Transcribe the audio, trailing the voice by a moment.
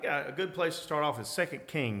a good place to start off is 2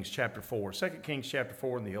 Kings chapter 4. 2 Kings chapter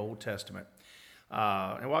 4 in the Old Testament.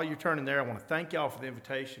 And while you're turning there, I want to thank y'all for the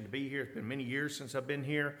invitation to be here. It's been many years since I've been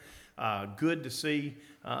here. Good to see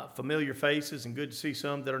familiar faces and good to see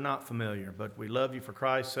some that are not familiar. But we love you for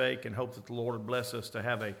Christ's sake and hope that the Lord would bless us to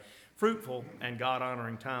have a fruitful and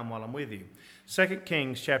God-honoring time while I'm with you. 2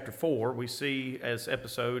 Kings chapter 4, we see as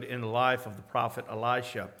episode in the life of the prophet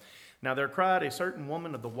Elisha. Now there cried a certain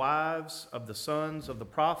woman of the wives of the sons of the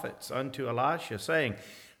prophets unto Elisha, saying,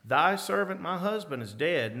 Thy servant my husband is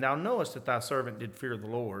dead, and thou knowest that thy servant did fear the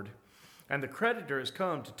Lord. And the creditor is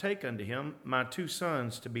come to take unto him my 2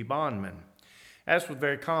 sons to be bondmen. As was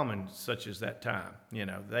very common such as that time. You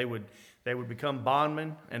know, they would become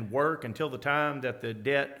bondmen and work until the time that the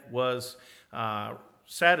debt was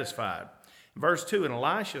satisfied. Verse 2, And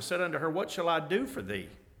Elisha said unto her, What shall I do for thee?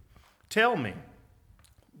 Tell me,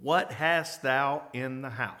 what hast thou in the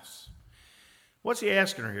house? What's he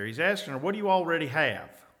asking her here? He's asking her, what do you already have?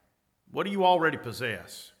 What do you already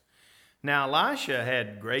possess? Now, Elisha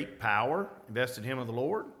had great power, invested him of the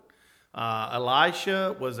Lord.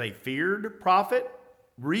 Elisha was a feared prophet,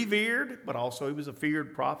 revered, but also he was a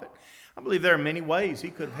feared prophet. I believe there are many ways he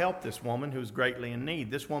could have helped this woman who was greatly in need.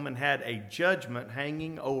 This woman had a judgment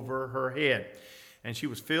hanging over her head, and she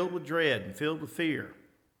was filled with dread and filled with fear.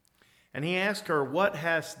 And he asked her, What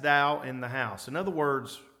hast thou in the house? In other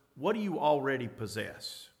words, what do you already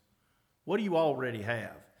possess? What do you already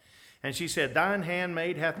have? And she said, Thine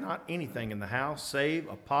handmaid hath not anything in the house, save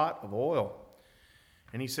a pot of oil.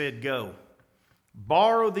 And he said, Go,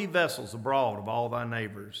 borrow thee vessels abroad of all thy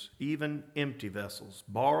neighbors, even empty vessels.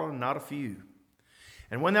 Borrow not a few.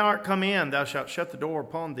 And when thou art come in, thou shalt shut the door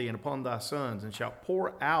upon thee and upon thy sons, and shalt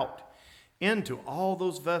pour out into all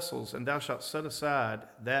those vessels, and thou shalt set aside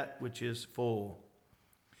that which is full.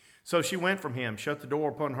 So she went from him, shut the door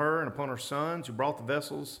upon her and upon her sons, who brought the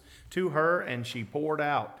vessels to her, and she poured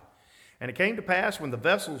out. And it came to pass, when the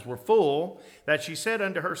vessels were full, that she said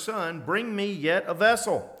unto her son, Bring me yet a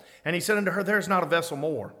vessel. And he said unto her, There is not a vessel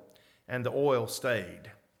more. And the oil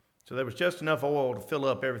stayed. So there was just enough oil to fill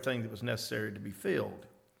up everything that was necessary to be filled.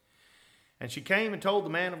 And she came and told the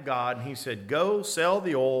man of God, and he said, Go, sell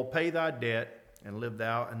the oil, pay thy debt, and live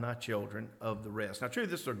thou and thy children of the rest. Now, truly,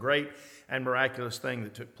 this is a great and miraculous thing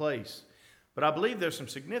that took place. But I believe there's some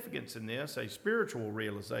significance in this, a spiritual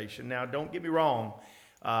realization. Now, don't get me wrong.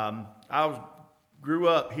 Grew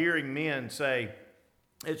up hearing men say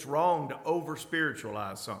it's wrong to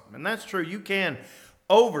over-spiritualize something. And that's true. You can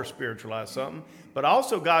over-spiritualize something. But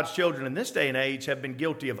also God's children in this day and age have been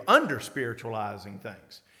guilty of under-spiritualizing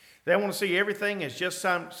things. They want to see everything as just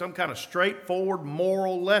some kind of straightforward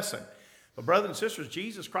moral lesson. But brothers and sisters,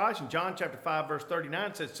 Jesus Christ in John chapter 5 verse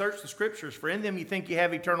 39 says, Search the scriptures, for in them you think you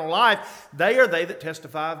have eternal life. They are they that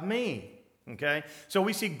testify of me. Okay? So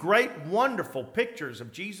we see great, wonderful pictures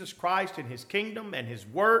of Jesus Christ and His kingdom and His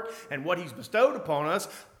work and what He's bestowed upon us,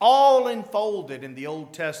 all enfolded in the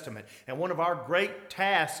Old Testament. And one of our great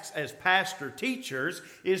tasks as pastor teachers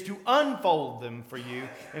is to unfold them for you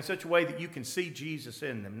in such a way that you can see Jesus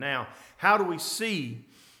in them. Now, how do we see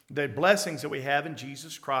the blessings that we have in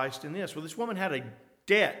Jesus Christ in this? Well, this woman had a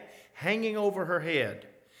debt hanging over her head,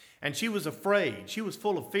 and she was afraid. She was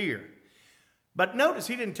full of fear. But notice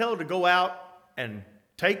he didn't tell her to go out and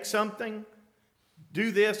take something, do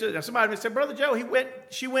this. Now somebody would say, Brother Joe,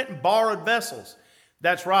 she went and borrowed vessels.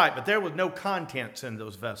 That's right, but there was no contents in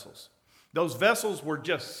those vessels. Those vessels were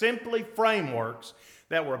just simply frameworks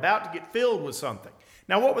that were about to get filled with something.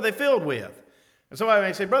 Now what were they filled with? And somebody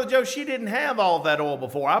may say, Brother Joe, she didn't have all that oil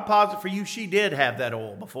before. I posit for you she did have that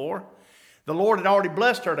oil before. The Lord had already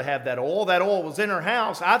blessed her to have that oil. That oil was in her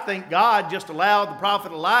house. I think God just allowed the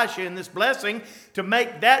prophet Elisha in this blessing to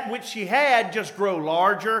make that which she had just grow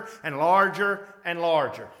larger and larger and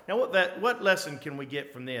larger. Now, what lesson can we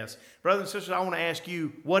get from this? Brothers and sisters, I want to ask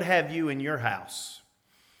you, what have you in your house?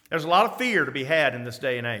 There's a lot of fear to be had in this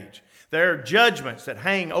day and age. There are judgments that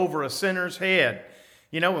hang over a sinner's head.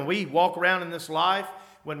 You know, when we walk around in this life,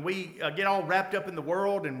 when we get all wrapped up in the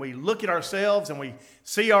world and we look at ourselves and we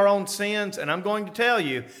see our own sins, and I'm going to tell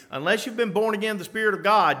you, unless you've been born again of the Spirit of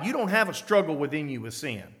God, you don't have a struggle within you with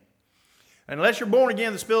sin. Unless you're born again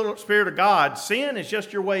of the Spirit of God, sin is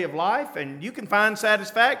just your way of life, and you can find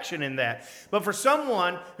satisfaction in that. But for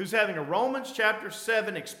someone who's having a Romans chapter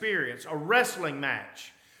 7 experience, a wrestling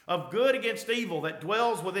match of good against evil that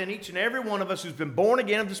dwells within each and every one of us who's been born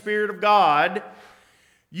again of the Spirit of God,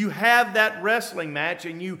 you have that wrestling match,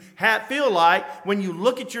 and you feel like when you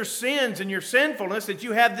look at your sins and your sinfulness that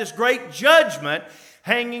you have this great judgment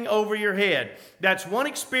hanging over your head. That's one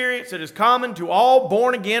experience that is common to all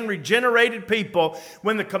born-again, regenerated people.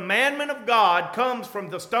 When the commandment of God comes from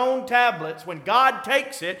the stone tablets, when God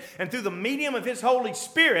takes it and through the medium of His Holy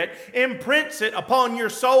Spirit imprints it upon your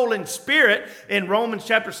soul and spirit, in Romans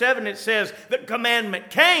chapter 7 it says the commandment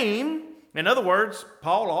came. In other words,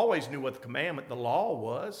 Paul always knew what the commandment, the law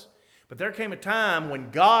was. But there came a time when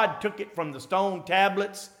God took it from the stone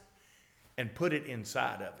tablets and put it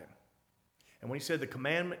inside of him. And when he said the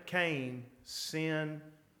commandment came, sin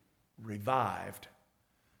revived,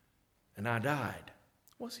 and I died.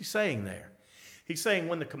 What's he saying there? He's saying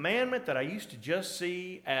when the commandment that I used to just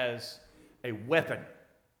see as a weapon,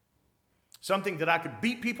 something that I could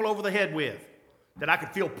beat people over the head with, that I could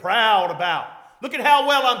feel proud about. Look at how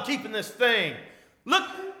well I'm keeping this thing. Look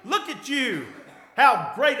at you,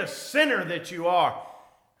 how great a sinner that you are.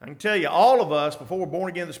 I can tell you, all of us, before we're born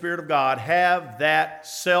again in the Spirit of God, have that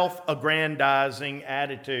self-aggrandizing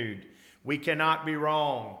attitude. We cannot be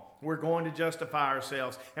wrong. We're going to justify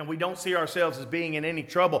ourselves, and we don't see ourselves as being in any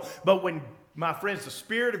trouble. But when, my friends, the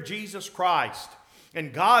Spirit of Jesus Christ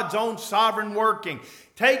and God's own sovereign working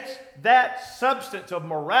takes that substance of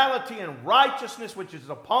morality and righteousness which is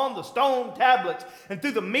upon the stone tablets, and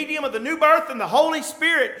through the medium of the new birth and the Holy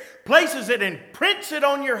Spirit places it and prints it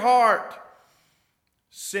on your heart,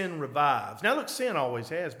 sin revives. Now look, sin always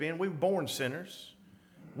has been. We were born sinners.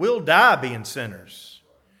 We'll die being sinners.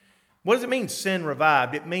 What does it mean, sin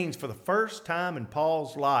revived? It means for the first time in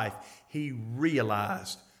Paul's life, he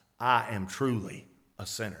realized, I am truly a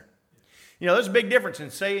sinner. You know, there's a big difference in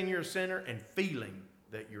saying you're a sinner and feeling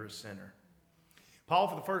that you're a sinner. Paul,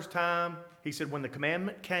 for the first time, he said, when the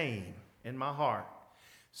commandment came in my heart,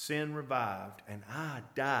 sin revived, and I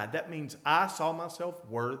died. That means I saw myself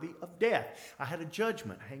worthy of death. I had a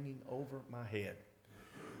judgment hanging over my head.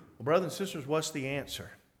 Well, brothers and sisters, what's the answer?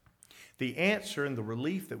 The answer and the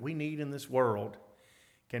relief that we need in this world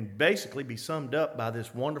can basically be summed up by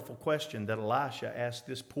this wonderful question that Elisha asked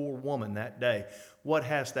this poor woman that day. What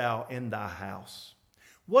hast thou in thy house?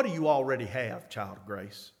 What do you already have, child of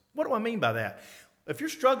grace? What do I mean by that? If you're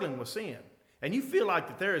struggling with sin and you feel like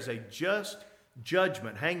that there is a just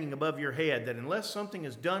judgment hanging above your head, that unless something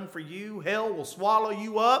is done for you, hell will swallow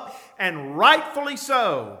you up, and rightfully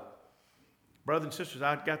so. Brothers and sisters,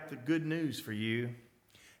 I've got the good news for you.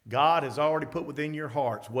 God has already put within your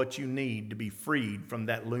hearts what you need to be freed from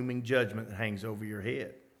that looming judgment that hangs over your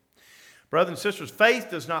head. Brothers and sisters, faith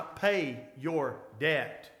does not pay your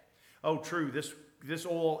debt. Oh, true, this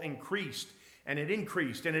oil increased, and it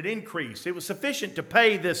increased, and it increased. It was sufficient to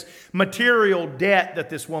pay this material debt that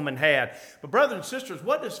this woman had. But brothers and sisters,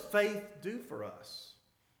 what does faith do for us?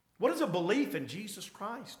 What does a belief in Jesus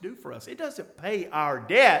Christ do for us? It doesn't pay our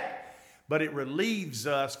debt, but it relieves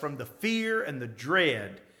us from the fear and the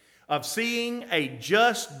dread of seeing a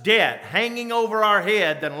just debt hanging over our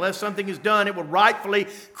head that unless something is done, it will rightfully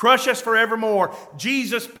crush us forevermore.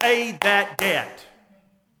 Jesus paid that debt.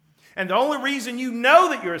 And the only reason you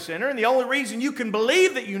know that you're a sinner and the only reason you can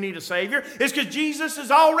believe that you need a Savior is because Jesus is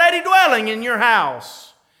already dwelling in your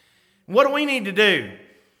house. What do we need to do?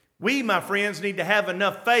 We, my friends, need to have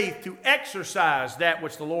enough faith to exercise that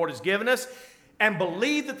which the Lord has given us and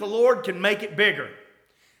believe that the Lord can make it bigger.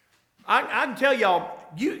 I can tell y'all,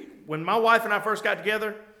 when my wife and I first got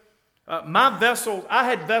together, I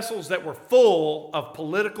had vessels that were full of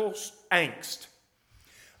political angst.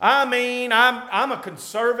 I mean, I'm a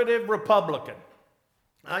conservative Republican,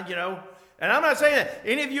 and I'm not saying that.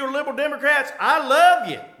 Any of you are liberal Democrats, I love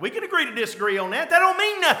you. We can agree to disagree on that. That don't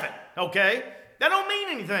mean nothing, okay? That don't mean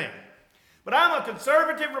anything. But I'm a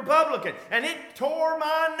conservative Republican, and it tore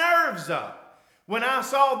my nerves up when I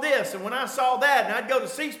saw this and when I saw that, and I'd go to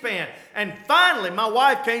C-SPAN. And finally, my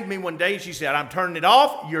wife came to me one day and she said, I'm turning it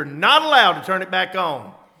off. You're not allowed to turn it back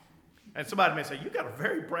on. And somebody may say, you got a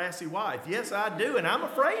very brassy wife. Yes, I do, and I'm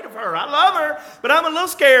afraid of her. I love her, but I'm a little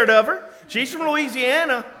scared of her. She's from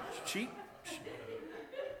Louisiana. She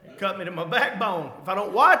cut me to my backbone if I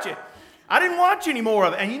don't watch it. I didn't watch any more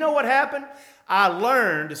of it. And you know what happened? I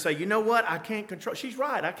learned to say, you know what? I can't control. She's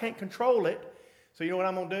right. I can't control it. So you know what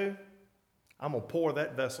I'm going to do? I'm going to pour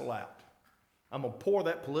that vessel out. I'm going to pour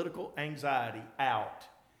that political anxiety out.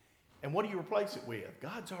 And what do you replace it with?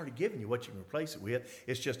 God's already given you what you can replace it with.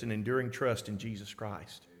 It's just an enduring trust in Jesus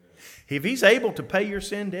Christ. If He's able to pay your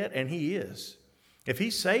sin debt, and He is, if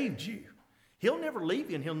He saved you, He'll never leave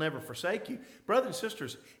you and He'll never forsake you. Brothers and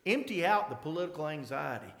sisters, empty out the political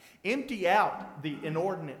anxiety. Empty out the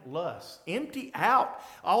inordinate lust. Empty out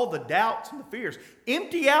all the doubts and the fears.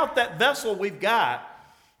 Empty out that vessel we've got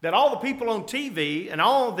that all the people on TV and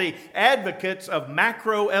all the advocates of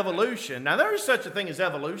macroevolution. Now, there is such a thing as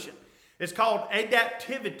evolution. It's called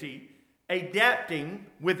adaptivity, adapting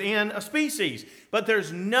within a species. But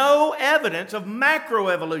there's no evidence of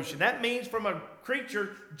macroevolution. That means from a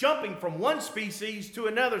creature jumping from one species to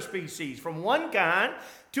another species, from one kind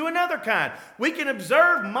to another kind. We can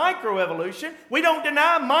observe microevolution. We don't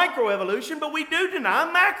deny microevolution, but we do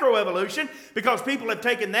deny macroevolution because people have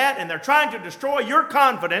taken that and they're trying to destroy your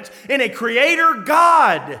confidence in a creator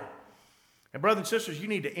God. And brothers and sisters, you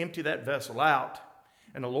need to empty that vessel out,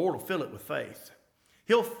 and the Lord will fill it with faith.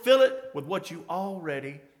 He'll fill it with what you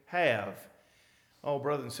already have. Oh,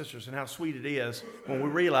 brothers and sisters, and how sweet it is when we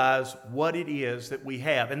realize what it is that we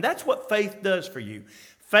have. And that's what faith does for you.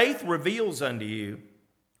 Faith reveals unto you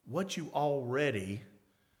what you already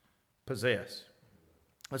possess.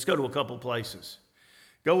 Let's go to a couple of places.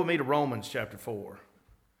 Go with me to Romans chapter 4.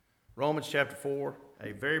 Romans chapter 4,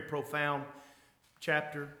 a very profound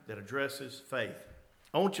chapter that addresses faith.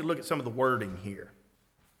 I want you to look at some of the wording here.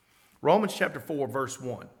 Romans chapter 4, verse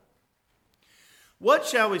 1. What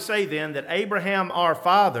shall we say then that Abraham our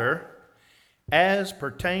father, as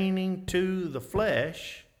pertaining to the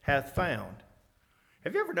flesh, hath found?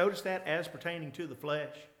 Have you ever noticed that, as pertaining to the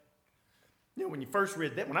flesh? You know, when I first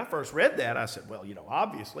read that, I said, well,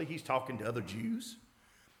 obviously he's talking to other Jews.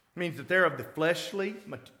 It means that they're of the fleshly,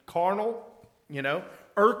 carnal,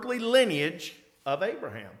 earthly lineage of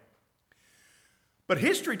Abraham. But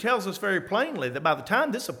history tells us very plainly that by the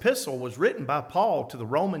time this epistle was written by Paul to the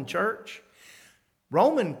Roman church,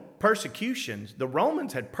 Roman persecutions, the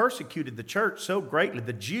Romans had persecuted the church so greatly,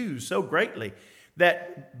 the Jews so greatly,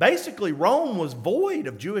 that basically Rome was void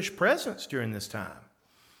of Jewish presence during this time.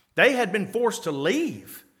 They had been forced to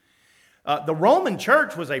leave. The Roman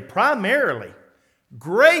church was a primarily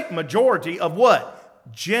great majority of what?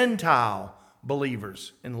 Gentile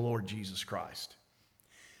believers in the Lord Jesus Christ.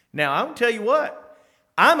 Now, I'll tell you what.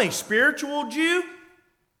 I'm a spiritual Jew,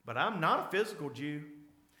 but I'm not a physical Jew.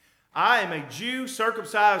 I am a Jew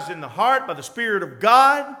circumcised in the heart by the Spirit of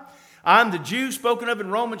God. I'm the Jew spoken of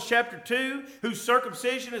in Romans chapter 2, whose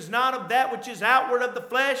circumcision is not of that which is outward of the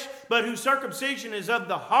flesh, but whose circumcision is of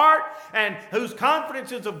the heart, and whose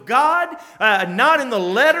confidence is of God, not in the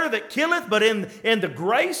letter that killeth, but in the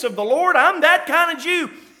grace of the Lord. I'm that kind of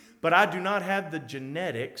Jew, but I do not have the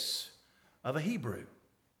genetics of a Hebrew.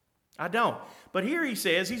 I don't. But here he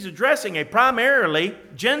says he's addressing a primarily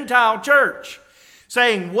Gentile church,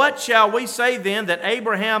 saying, what shall we say then that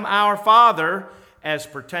Abraham our father, as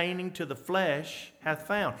pertaining to the flesh, hath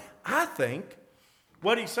found? I think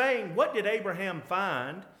what he's saying, what did Abraham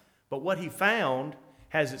find? But what he found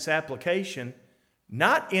has its application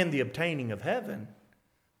not in the obtaining of heaven,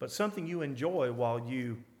 but something you enjoy while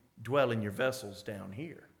you dwell in your vessels down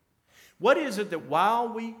here. What is it that while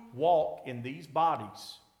we walk in these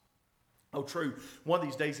bodies, oh, true, one of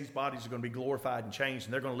these days these bodies are going to be glorified and changed,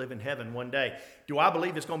 and they're going to live in heaven one day. Do I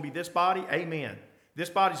believe it's going to be this body? Amen. This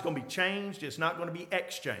body's going to be changed. It's not going to be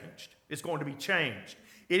exchanged. It's going to be changed.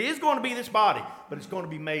 It is going to be this body, but it's going to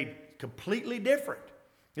be made completely different.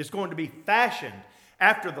 It's going to be fashioned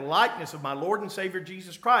after the likeness of my Lord and Savior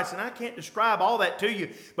Jesus Christ. And I can't describe all that to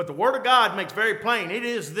you, but the Word of God makes very plain it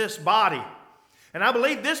is this body. And I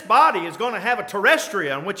believe this body is going to have a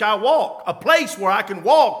terrestrium in which I walk, a place where I can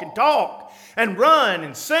walk and talk and run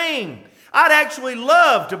and sing. I'd actually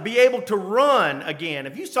love to be able to run again.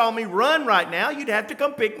 If you saw me run right now, you'd have to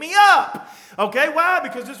come pick me up. Okay, why?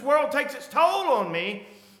 Because this world takes its toll on me.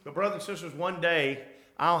 But brothers and sisters, one day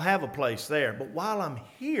I'll have a place there. But while I'm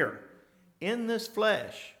here in this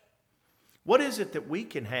flesh, what is it that we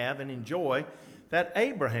can have and enjoy that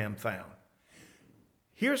Abraham found?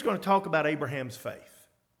 Here's going to talk about Abraham's faith,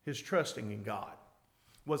 his trusting in God.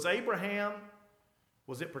 Was it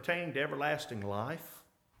pertaining to everlasting life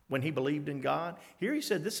when he believed in God? Here he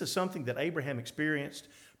said this is something that Abraham experienced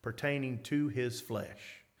pertaining to his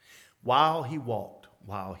flesh. While he walked,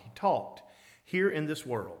 while he talked, here in this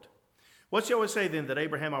world. What shall we say then that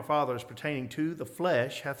Abraham our father is pertaining to the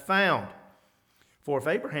flesh hath found? For if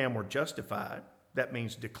Abraham were justified, that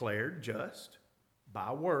means declared just,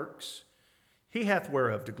 by works, he hath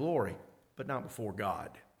whereof to glory, but not before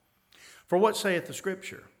God. For what saith the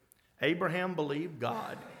Scripture? Abraham believed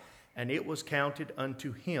God, and it was counted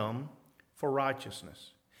unto him for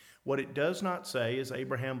righteousness. What it does not say is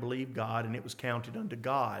Abraham believed God, and it was counted unto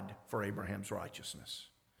God for Abraham's righteousness.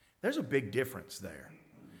 There's a big difference there.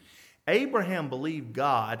 Abraham believed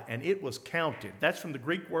God, and it was counted. That's from the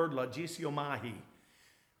Greek word logisiomahi.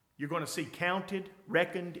 You're going to see counted,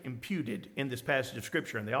 reckoned, imputed in this passage of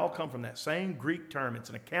Scripture. And they all come from that same Greek term. It's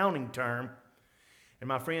an accounting term. And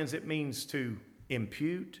my friends, it means to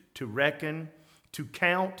impute, to reckon, to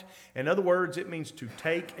count. In other words, it means to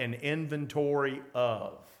take an inventory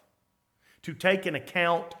of. to take an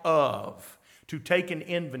account of, to take an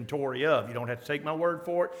inventory of. You don't have to take my word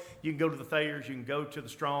for it. You can go to the Thayers, you can go to the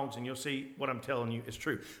Strongs, and you'll see what I'm telling you is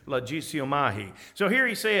true. Logizomai. So here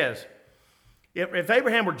he says, if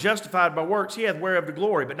Abraham were justified by works, he hath whereof the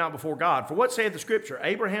glory, but not before God. For what saith the Scripture?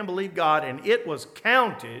 Abraham believed God, and it was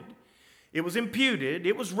counted, it was imputed,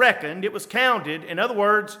 it was reckoned, it was counted. In other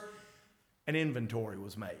words, an inventory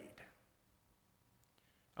was made.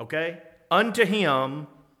 Okay? Unto him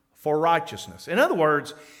for righteousness. In other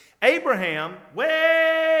words, Abraham,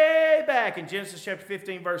 way back in Genesis chapter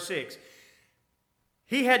 15, verse 6,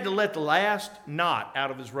 he had to let the last knot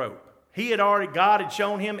out of his rope. God had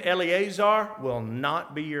shown him, Eleazar will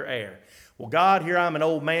not be your heir. Well, God, here I'm an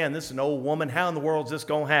old man, this is an old woman. How in the world is this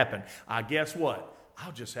going to happen? Guess what?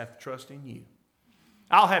 I'll just have to trust in you.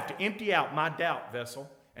 I'll have to empty out my doubt vessel,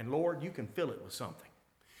 and Lord, you can fill it with something.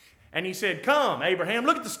 And he said, come, Abraham,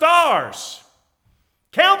 look at the stars.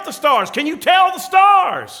 Count the stars. Can you tell the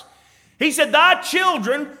stars? He said, thy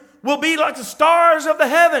children will be like the stars of the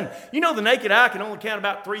heaven. You know, the naked eye can only count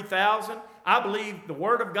about 3,000. I believe the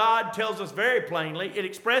Word of God tells us very plainly, it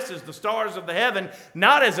expresses the stars of the heaven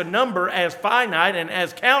not as a number as finite and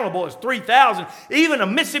as countable as 3,000. Even a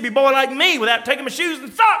Mississippi boy like me, without taking my shoes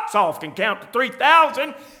and socks off, can count to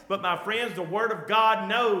 3,000. But my friends, the Word of God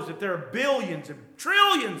knows that there are billions and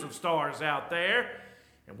trillions of stars out there,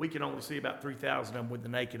 and we can only see about 3,000 of them with the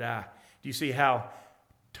naked eye. Do you see how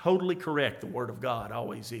totally correct the Word of God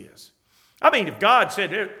always is? I mean, if God said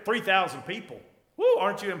there are 3,000 people, whoo,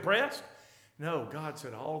 aren't you impressed? No, God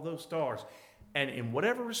said all those stars. And in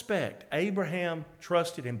whatever respect, Abraham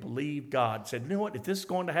trusted and believed God. Said, you know what, if this is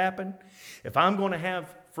going to happen, if I'm going to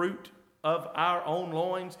have fruit of our own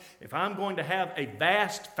loins, if I'm going to have a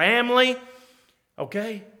vast family,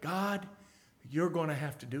 okay, God, you're going to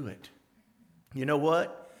have to do it. You know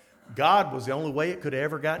what? God was the only way it could have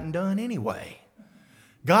ever gotten done anyway.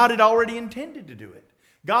 God had already intended to do it.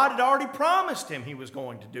 God had already promised him he was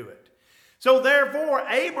going to do it. So therefore,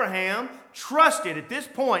 Abraham trusted at this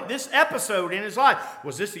point, this episode in his life.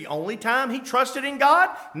 Was this the only time he trusted in God?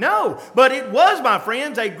 No. But it was, my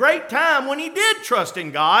friends, a great time when he did trust in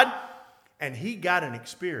God, and he got an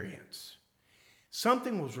experience.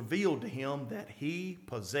 Something was revealed to him that he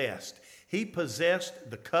possessed. He possessed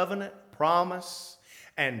the covenant, promise,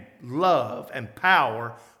 and love and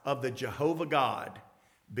power of the Jehovah God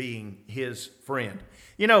being his friend.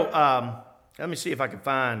 You know, let me see if I can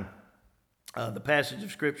find the passage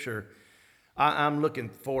of Scripture I'm looking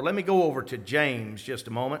for. Let me go over to James just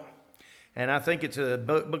a moment. And I think it's a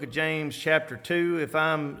book of James chapter 2, if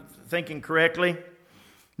I'm thinking correctly.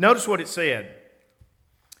 Notice what it said.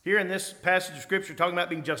 Here in this passage of Scripture, talking about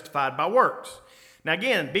being justified by works. Now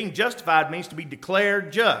again, being justified means to be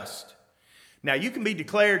declared just. Now you can be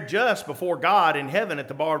declared just before God in heaven at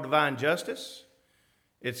the bar of divine justice.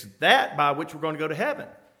 It's that by which we're going to go to heaven.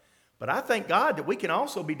 But I thank God that we can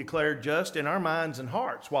also be declared just in our minds and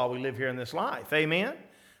hearts while we live here in this life. Amen?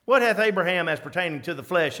 What hath Abraham as pertaining to the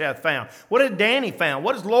flesh hath found? What has Danny found?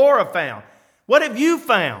 What has Laura found? What have you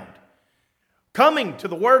found? Coming to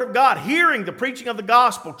the Word of God, hearing the preaching of the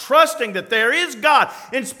gospel, trusting that there is God,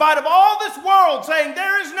 in spite of all this world saying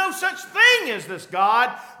there is no such thing as this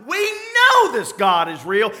God, we know this God is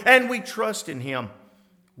real and we trust in Him.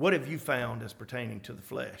 What have you found as pertaining to the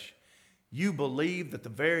flesh? You believe that the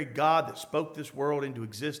very God that spoke this world into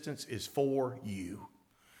existence is for you.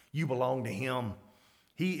 You belong to Him.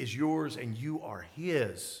 He is yours and you are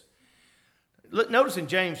His. Look, notice in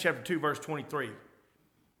James chapter 2, verse 23.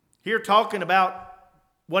 Here talking about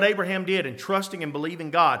what Abraham did and trusting and believing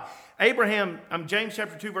God. James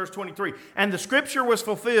chapter 2, verse 23. And the Scripture was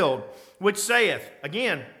fulfilled, which saith,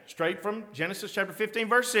 again, straight from Genesis chapter 15,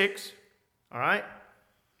 verse 6. All right?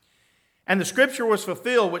 And the Scripture was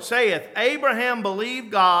fulfilled, which saith, Abraham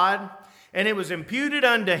believed God, and it was imputed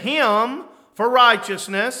unto him for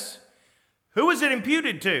righteousness. Who was it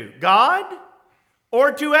imputed to? God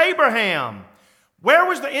or to Abraham? Where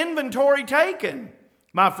was the inventory taken,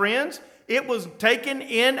 my friends? It was taken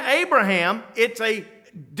in Abraham. It's a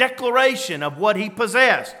declaration of what he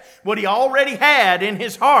possessed, what he already had in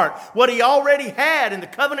his heart, what he already had in the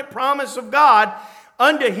covenant promise of God.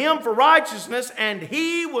 Unto him for righteousness, and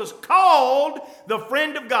he was called the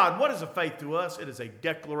friend of God. What is a faith to us? It is a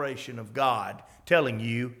declaration of God telling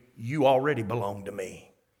you, you already belong to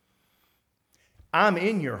me. I'm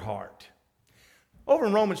in your heart. Over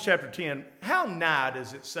in Romans chapter 10, how nigh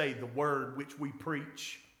does it say the word which we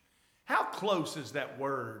preach? How close is that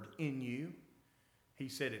word in you? He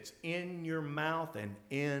said it's in your mouth and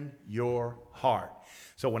in your heart.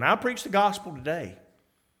 So when I preach the gospel today,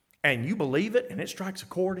 and you believe it, and it strikes a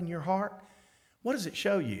chord in your heart, what does it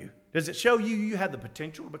show you? Does it show you have the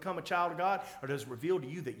potential to become a child of God? Or does it reveal to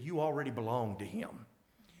you that you already belong to Him?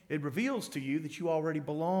 It reveals to you that you already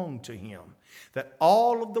belong to Him. That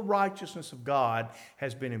all of the righteousness of God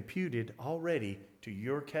has been imputed already to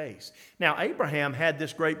your case. Now, Abraham had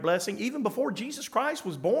this great blessing even before Jesus Christ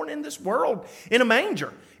was born in this world in a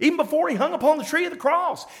manger. Even before He hung upon the tree of the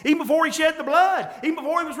cross. Even before He shed the blood. Even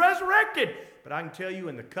before He was resurrected. But I can tell you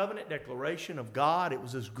in the covenant declaration of God, it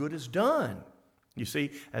was as good as done. You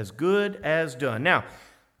see, as good as done. Now,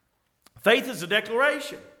 faith is a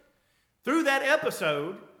declaration. Through that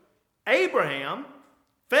episode, Abraham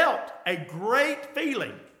felt a great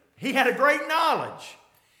feeling. He had a great knowledge.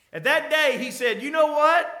 At that day, he said, you know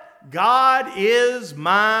what? God is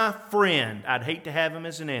my friend. I'd hate to have Him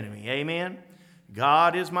as an enemy. Amen?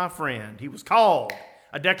 God is my friend. He was called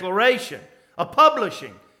a declaration, a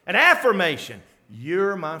publishing, an affirmation.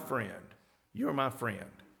 You're my friend. You're my friend.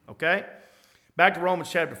 Okay? Back to Romans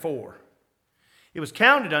chapter 4. It was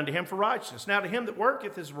counted unto him for righteousness. Now to him that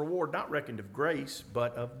worketh is a reward not reckoned of grace,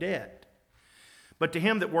 but of debt. But to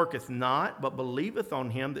him that worketh not, but believeth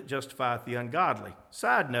on Him that justifieth the ungodly.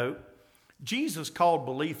 Side note, Jesus called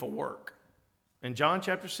belief a work. In John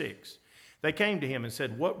chapter 6, they came to Him and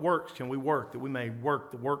said, what works can we work that we may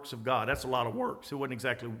work the works of God? That's a lot of works. It wasn't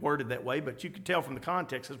exactly worded that way, but you could tell from the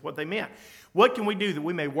context that's what they meant. What can we do that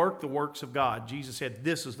we may work the works of God? Jesus said,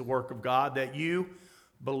 this is the work of God, that you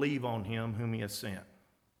believe on Him whom He has sent.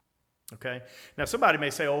 Okay? Now somebody may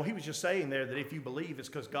say, oh, he was just saying there that if you believe it's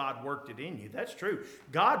because God worked it in you. That's true.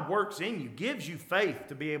 God works in you, gives you faith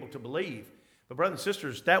to be able to believe. But brothers and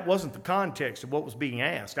sisters, that wasn't the context of what was being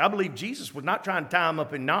asked. I believe Jesus was not trying to tie them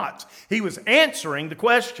up in knots. He was answering the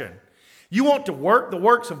question. You want to work the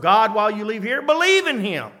works of God while you leave here? Believe in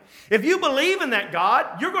Him. If you believe in that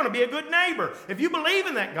God, you're going to be a good neighbor. If you believe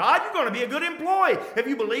in that God, you're going to be a good employee. If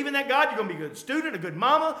you believe in that God, you're going to be a good student, a good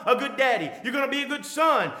mama, a good daddy. You're going to be a good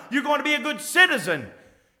son. You're going to be a good citizen.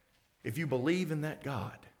 If you believe in that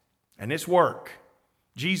God. And it's work.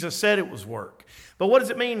 Jesus said it was work. But what does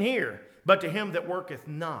it mean here? But to him that worketh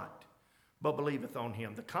not, but believeth on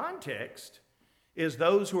Him. The context is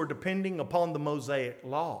those who are depending upon the Mosaic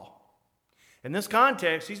law. In this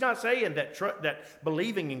context, he's not saying that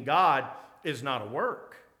believing in God is not a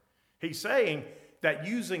work. He's saying that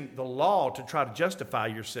using the law to try to justify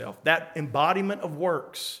yourself, that embodiment of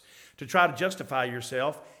works to try to justify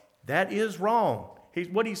yourself, that is wrong.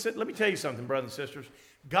 What he said, let me tell you something, brothers and sisters.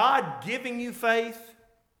 God giving you faith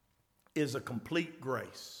is a complete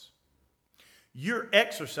grace. You're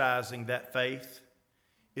exercising that faith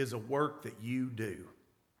is a work that you do.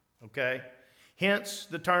 Okay? Hence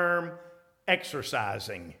the term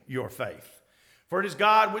exercising your faith. For it is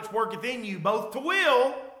God which worketh in you both to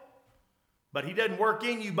will, but He doesn't work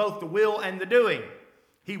in you both to will and the doing.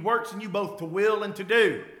 He works in you both to will and to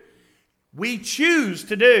do. We choose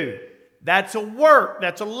to do. That's a work,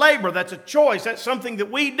 that's a labor, that's a choice, that's something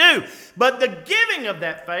that we do. But the giving of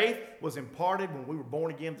that faith was imparted when we were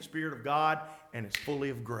born again with the Spirit of God, and it's fully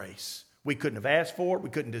of grace. We couldn't have asked for it.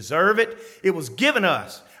 We couldn't deserve it. It was given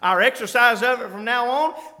us. Our exercise of it from now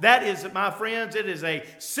on, that is, my friends, it is a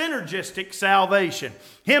synergistic salvation.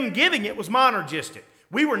 Him giving it was monergistic.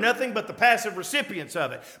 We were nothing but the passive recipients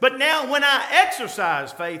of it. But now when I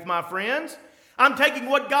exercise faith, my friends, I'm taking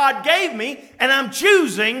what God gave me and I'm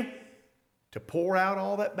choosing to pour out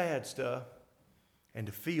all that bad stuff and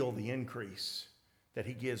to feel the increase that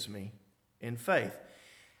He gives me in faith.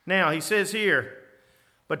 Now, he says here,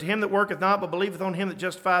 but to him that worketh not, but believeth on Him that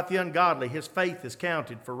justifieth the ungodly, his faith is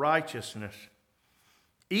counted for righteousness.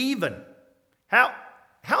 Even, how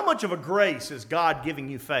much of a grace is God giving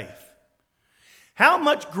you faith? How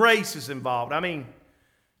much grace is involved? I mean,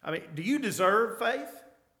 do you deserve faith?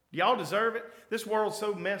 Do y'all deserve it? This world's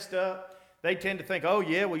so messed up. They tend to think, oh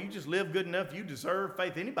yeah, well you just live good enough, you deserve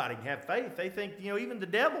faith. Anybody can have faith. They think, even the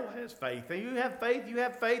devil has faith. You have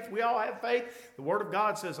faith, we all have faith. The Word of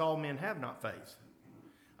God says all men have not faith.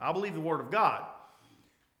 I believe the Word of God.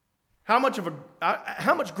 How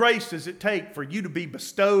much grace does it take for you to be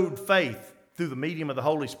bestowed faith through the medium of the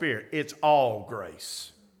Holy Spirit? It's all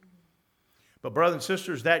grace. But brothers and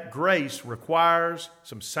sisters, that grace requires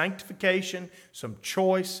some sanctification, some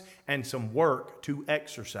choice, and some work to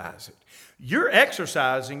exercise it. Your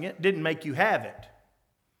exercising it didn't make you have it.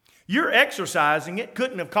 Your exercising it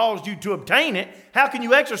couldn't have caused you to obtain it. How can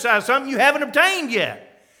you exercise something you haven't obtained yet?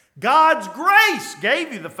 God's grace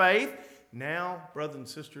gave you the faith. Now, brothers and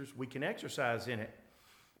sisters, we can exercise in it.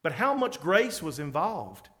 But how much grace was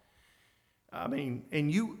involved? In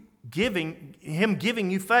Him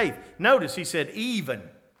giving you faith. Notice he said, even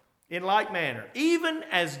in like manner, even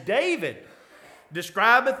as David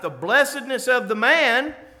describeth the blessedness of the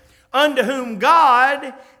man unto whom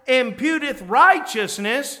God imputeth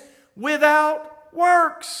righteousness without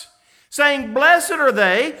works, saying, Blessed are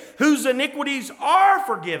they whose iniquities are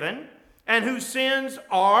forgiven and whose sins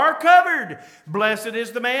are covered. Blessed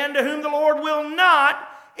is the man to whom the Lord will not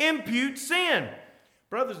impute sin.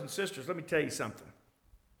 Brothers and sisters, let me tell you something.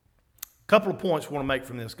 A couple of points we want to make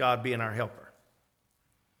from this, God being our helper.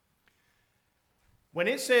 When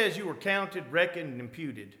it says you were counted, reckoned, and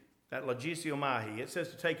imputed, that logisio mahi, it says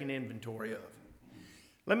to take an inventory of.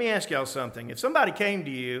 Let me ask y'all something. If somebody came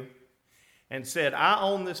to you and said, I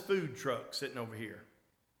own this food truck sitting over here,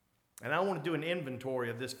 and I want to do an inventory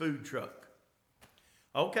of this food truck.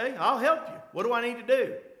 Okay, I'll help you. What do I need to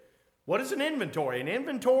do? What is an inventory? An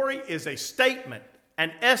inventory is a statement,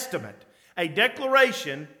 an estimate, a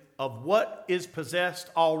declaration of what is possessed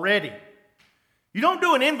already. You don't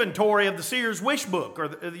do an inventory of the Sears wish book or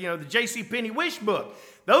the JCPenney wish book.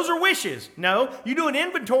 Those are wishes. No, you do an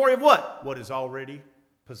inventory of what? What is already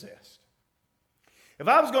possessed. If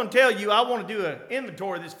I was going to tell you I want to do an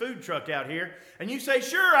inventory of this food truck out here, and you say,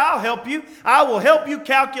 sure, I'll help you. I will help you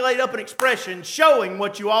calculate up an expression showing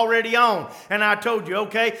what you already own. And I told you,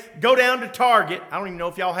 okay, go down to Target. I don't even know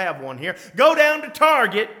if y'all have one here. Go down to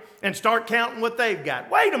Target and start counting what they've got.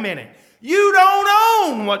 Wait a minute. You don't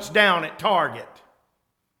own what's down at Target.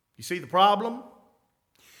 You see the problem?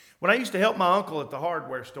 When I used to help my uncle at the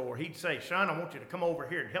hardware store, he'd say, Sean, I want you to come over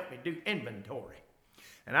here and help me do inventory.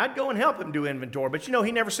 And I'd go and help him do inventory. But you know,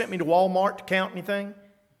 he never sent me to Walmart to count anything.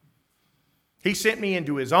 He sent me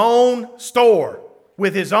into his own store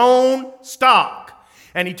with his own stock.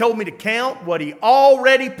 And he told me to count what he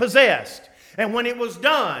already possessed. And when it was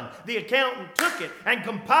done, the accountant took it and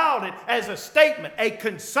compiled it as a statement, a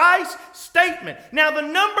concise statement. Now, the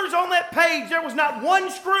numbers on that page, there was not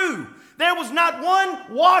one screw. There was not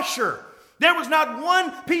one washer. There was not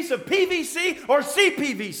one piece of PVC or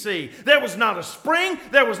CPVC. There was not a spring.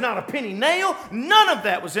 There was not a penny nail. None of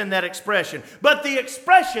that was in that expression. But the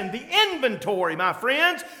expression, the inventory, my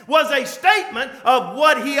friends, was a statement of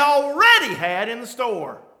what he already had in the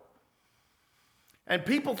store. And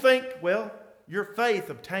people think, well, your faith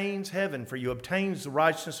obtains heaven for you, obtains the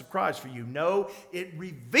righteousness of Christ for you. No, it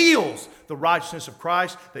reveals the righteousness of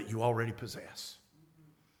Christ that you already possess.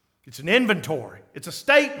 It's an inventory. It's a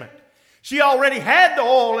statement. She already had the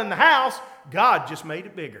oil in the house. God just made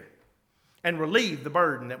it bigger and relieved the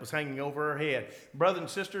burden that was hanging over her head. Brothers and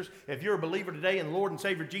sisters, if you're a believer today in the Lord and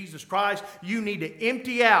Savior Jesus Christ, you need to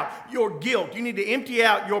empty out your guilt. You need to empty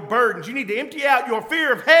out your burdens. You need to empty out your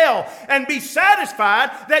fear of hell and be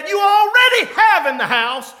satisfied that you already have in the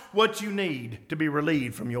house what you need to be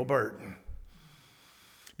relieved from your burden.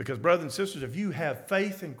 Because, brothers and sisters, if you have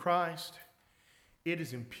faith in Christ, it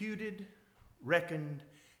is imputed, reckoned,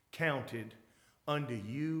 counted unto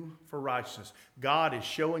you for righteousness. God is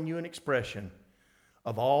showing you an expression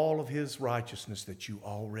of all of His righteousness that you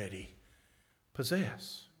already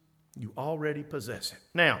possess. You already possess it.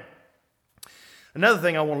 Now, another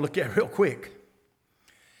thing I want to look at real quick.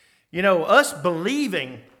 You know, us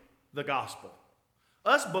believing the gospel.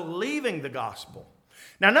 Us believing the gospel.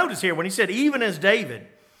 Now notice here when he said, even as David,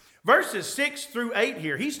 verses 6 through 8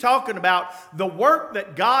 here, he's talking about the work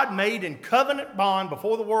that God made in covenant bond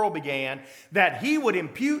before the world began, that He would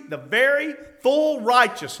impute the very full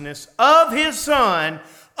righteousness of His Son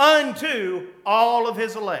unto all of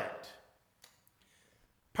His elect.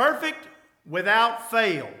 Perfect without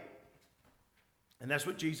fail. And that's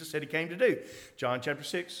what Jesus said He came to do. John chapter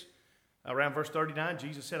 6. Around verse 39,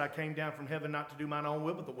 Jesus said, I came down from heaven not to do mine own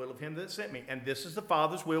will, but the will of Him that sent me. And this is the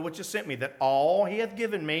Father's will which has sent me, that all He hath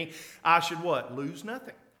given me, I should what? Lose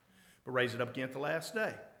nothing, but raise it up again at the last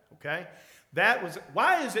day. Okay?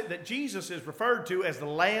 Why is it that Jesus is referred to as the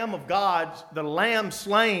Lamb of God, the Lamb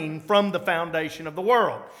slain from the foundation of the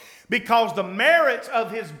world? Because the merits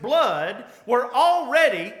of His blood were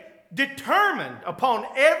already determined upon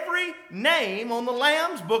every name on the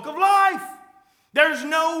Lamb's book of life. There's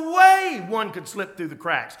no way one could slip through the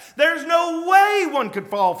cracks. There's no way one could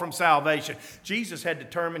fall from salvation. Jesus had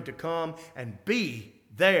determined to come and be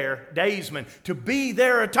their daysman, to be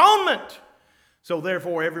their atonement. So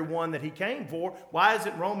therefore, everyone that He came for, why is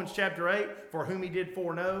it in Romans chapter 8, for whom He did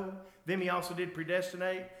foreknow, them He also did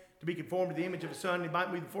predestinate, to be conformed to the image of His Son, He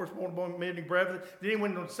might be the firstborn among many brethren. Then He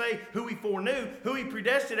went on to say, who He foreknew, who He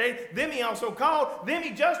predestinated, them He also called, them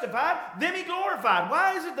He justified, them He glorified.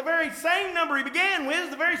 Why is it the very same number He began with is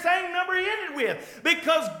the very same number He ended with?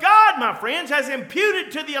 Because God, my friends, has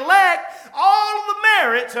imputed to the elect all of the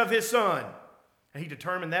merits of His Son. And He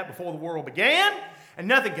determined that before the world began. And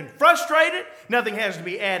nothing can frustrate it. Nothing has to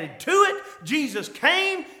be added to it. Jesus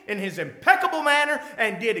came in his impeccable manner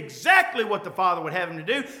and did exactly what the Father would have him to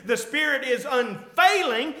do. The Spirit is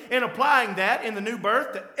unfailing in applying that in the new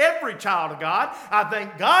birth to every child of God. I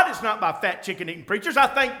thank God it's not by fat chicken eating preachers. I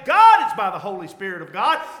thank God it's by the Holy Spirit of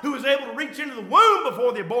God, who is able to reach into the womb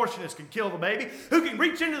before the abortionist can kill the baby, who can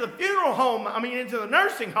reach into the funeral home, into the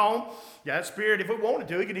nursing home. Yeah, that Spirit, if it wanted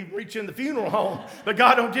to, it could even reach in the funeral home. But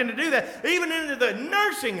God don't tend to do that. Even into the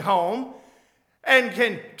nursing home, and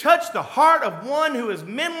can touch the heart of one who is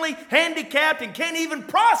mentally handicapped and can't even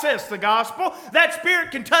process the gospel. That Spirit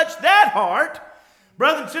can touch that heart.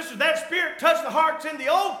 Brothers and sisters, that Spirit touched the hearts in the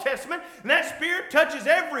Old Testament, and that Spirit touches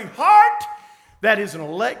every heart that is an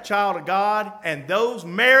elect child of God, and those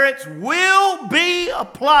merits will be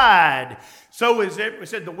applied. So is it. He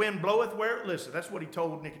said, the wind bloweth where it listeth. That's what he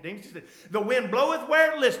told Nicodemus. He said, the wind bloweth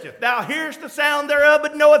where it listeth. Thou hearest the sound thereof,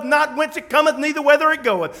 but knoweth not whence it cometh, neither whither it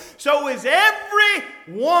goeth. So is every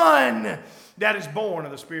one that is born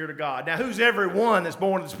of the Spirit of God. Now, who's every one that's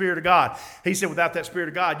born of the Spirit of God? He said, without that Spirit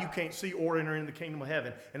of God, you can't see or enter into the kingdom of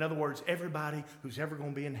heaven. In other words, everybody who's ever going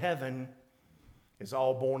to be in heaven is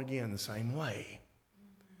all born again the same way.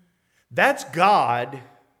 That's God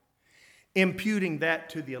imputing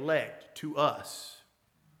that to the elect, to us.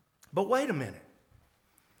 But wait a minute.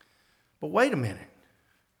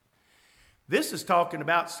 This is talking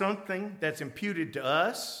about something that's imputed to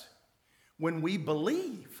us when we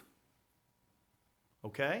believe.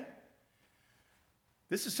 Okay?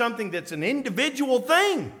 This is something that's an individual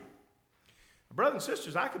thing. Brothers and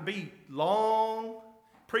sisters, I could be long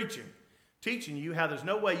preaching, teaching you how there's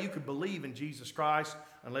no way you could believe in Jesus Christ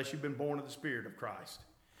unless you've been born of the Spirit of Christ.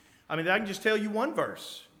 I can just tell you one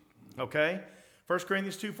verse, okay? 1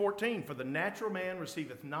 Corinthians 2:14, for the natural man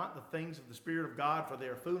receiveth not the things of the Spirit of God, for they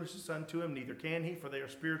are foolishness unto him, neither can he, for they are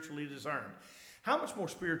spiritually discerned. How much more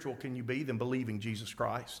spiritual can you be than believing Jesus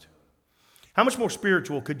Christ? How much more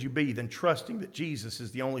spiritual could you be than trusting that Jesus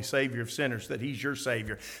is the only Savior of sinners, that he's your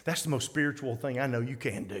Savior? That's the most spiritual thing I know you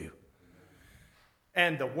can do.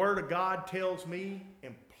 And the Word of God tells me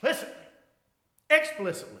implicitly,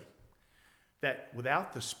 explicitly, that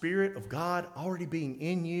without the Spirit of God already being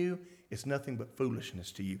in you, it's nothing but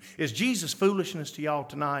foolishness to you. Is Jesus foolishness to y'all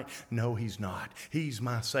tonight? No, he's not. He's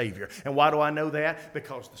my Savior. And why do I know that?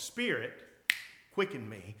 Because the Spirit quickened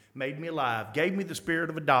me, made me alive, gave me the spirit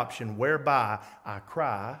of adoption, whereby I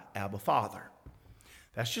cry, Abba, Father.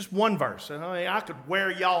 That's just one verse. I could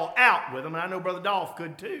wear y'all out with them, and I know Brother Dolph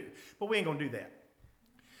could too. But we ain't going to do that.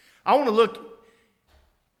 I want to look.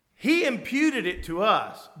 He imputed it to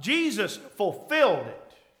us. Jesus fulfilled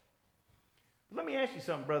it. Let me ask you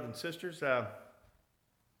something, brothers and sisters.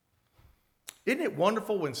 Isn't it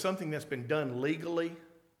wonderful when something that's been done legally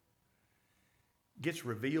gets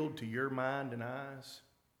revealed to your mind and eyes?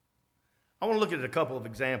 I want to look at a couple of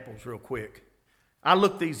examples real quick. I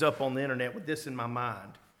looked these up on the internet with this in my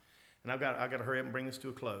mind. And I've got to hurry up and bring this to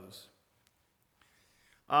a close.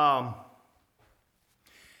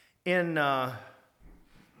 In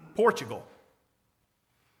Portugal,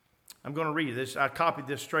 I'm going to read this. I copied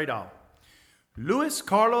this straight off. Luis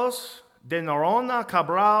Carlos de Noronha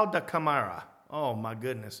Cabral de Camara. Oh, my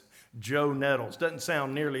goodness. Joe Nettles. Doesn't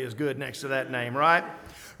sound nearly as good next to that name, right?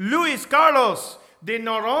 Luis Carlos de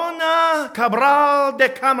Noronha Cabral de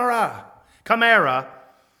Camara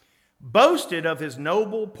boasted of his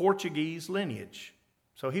noble Portuguese lineage.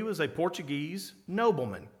 So he was a Portuguese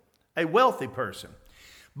nobleman, a wealthy person,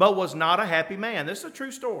 but was not a happy man. This is a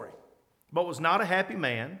true story. But was not a happy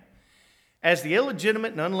man. As the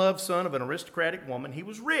illegitimate and unloved son of an aristocratic woman, he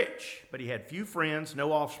was rich, but he had few friends,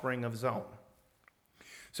 no offspring of his own.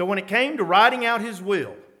 So when it came to writing out his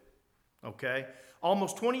will, okay,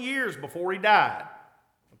 almost 20 years before he died,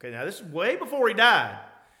 okay, now this is way before he died.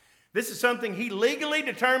 This is something he legally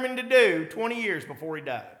determined to do 20 years before he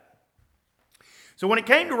died. So when it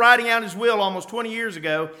came to writing out his will almost 20 years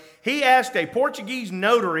ago, he asked a Portuguese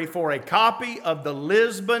notary for a copy of the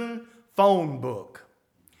Lisbon phone book.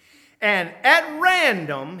 And at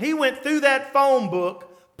random, he went through that phone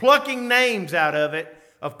book, plucking names out of it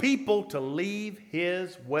of people to leave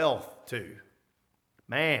his wealth to.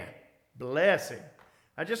 Man, bless him.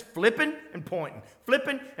 I just flipping and pointing.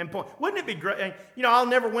 Wouldn't it be great? I'll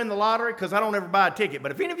never win the lottery because I don't ever buy a ticket.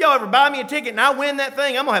 But if any of y'all ever buy me a ticket and I win that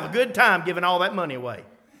thing, I'm going to have a good time giving all that money away.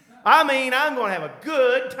 I'm going to have a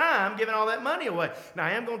good time giving all that money away. Now,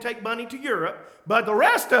 I am going to take money to Europe, but the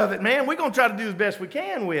rest of it, man, we're going to try to do as best we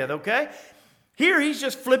can with, okay? Here, he's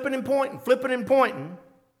just flipping and pointing.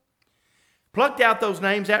 Plucked out those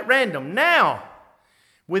names at random. Now,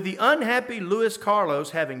 with the unhappy Luis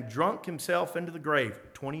Carlos having drunk himself into the grave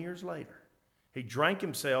 20 years later, He drank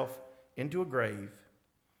himself into a grave.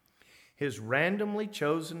 His randomly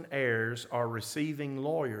chosen heirs are receiving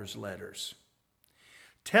lawyers' letters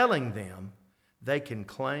telling them they can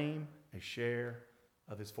claim a share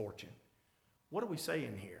of his fortune. What are we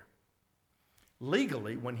saying here?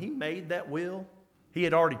 Legally, when he made that will, he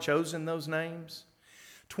had already chosen those names.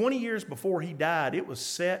 20 years before he died, it was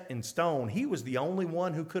set in stone. He was the only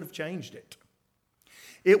one who could have changed it.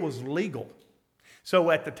 It was legal.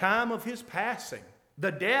 So at the time of his passing,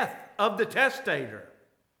 the death of the testator,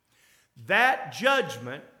 that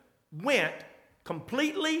judgment went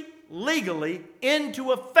completely legally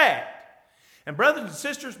into effect. And brothers and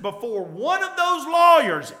sisters, before one of those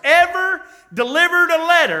lawyers ever delivered a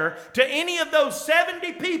letter to any of those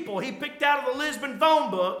 70 people he picked out of the Lisbon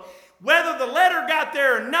phone book, whether the letter got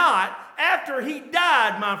there or not, after he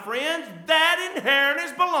died, my friends, that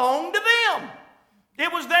inheritance belonged to them.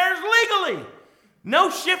 It was theirs legally. No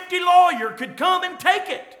shifty lawyer could come and take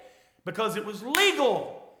it because it was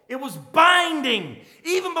legal. It was binding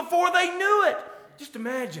even before they knew it. Just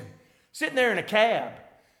imagine sitting there in a cab,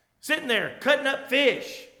 sitting there cutting up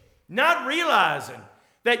fish, not realizing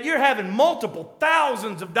that you're having multiple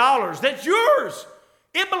thousands of dollars that's yours.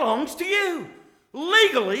 It belongs to you.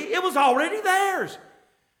 Legally, it was already theirs.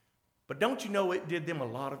 But don't you know it did them a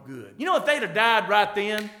lot of good? You know, if they'd have died right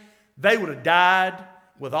then, they would have died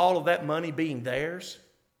with all of that money being theirs.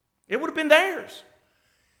 It would have been theirs.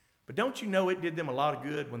 But don't you know it did them a lot of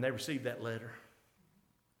good when they received that letter?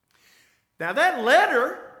 Now that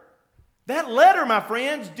letter, my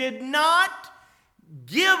friends, did not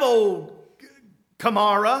give old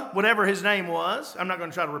Kamara, whatever his name was. I'm not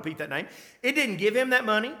going to try to repeat that name. It didn't give him that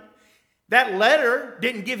money. That letter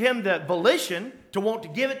didn't give him the volition to want to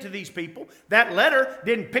give it to these people. That letter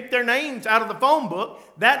didn't pick their names out of the phone book.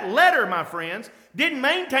 That letter, my friends, didn't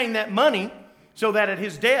maintain that money so that at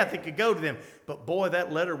his death it could go to them. But boy,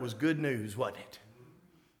 that letter was good news, wasn't it?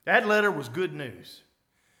 That letter was good news.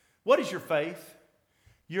 What is your faith?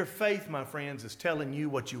 Your faith, my friends, is telling you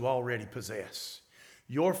what you already possess.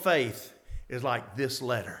 Your faith is like this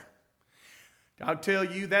letter. I'll tell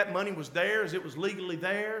you, that money was theirs. It was legally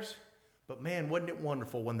theirs. But man, wasn't it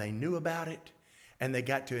wonderful when they knew about it and they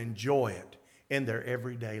got to enjoy it in their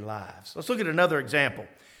everyday lives. Let's look at another example.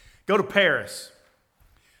 Go to Paris.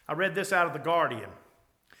 I read this out of The Guardian.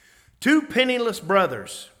 2 penniless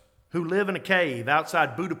brothers who live in a cave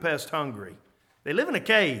outside Budapest, Hungary. They live in a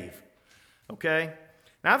cave, okay?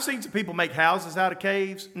 Now, I've seen some people make houses out of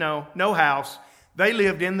caves. No house. They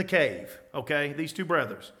lived in the cave, okay? These 2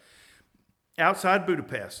 brothers outside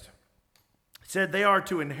Budapest. Said they are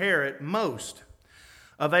to inherit most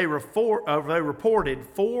of a reported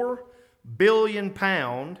 4 billion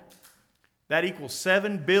pound, that equals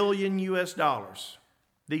 $7 billion US.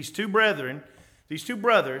 These two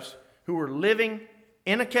brothers who were living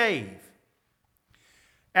in a cave.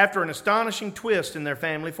 After an astonishing twist in their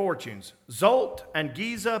family fortunes, Zsolt and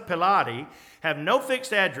Giza Pilati have no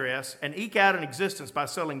fixed address and eke out an existence by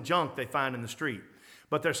selling junk they find in the street.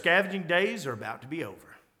 But their scavenging days are about to be over.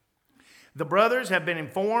 The brothers have been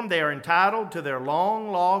informed they are entitled to their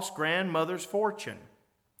long-lost grandmother's fortune,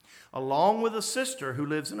 along with a sister who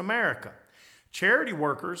lives in America. Charity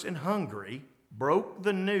workers in Hungary broke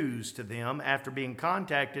the news to them after being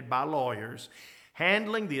contacted by lawyers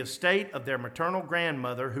handling the estate of their maternal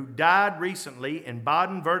grandmother who died recently in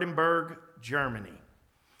Baden-Württemberg, Germany.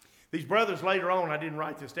 These brothers later on, I didn't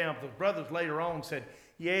write this down, but the brothers later on said,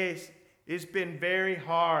 yes, it's been very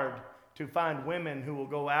hard to find women who will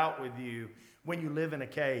go out with you when you live in a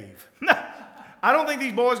cave. I don't think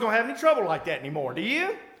these boys are going to have any trouble like that anymore. Do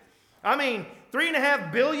you? I mean,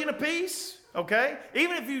 $3.5 billion apiece, okay?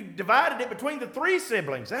 Even if you divided it between the 3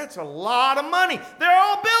 siblings, that's a lot of money. They're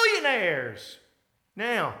all billionaires.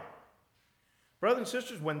 Now, brothers and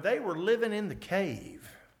sisters, when they were living in the cave,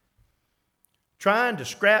 trying to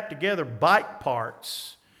scrap together bike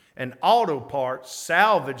parts and auto parts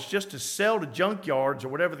salvaged just to sell to junkyards or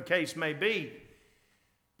whatever the case may be.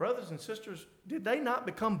 Brothers and sisters, did they not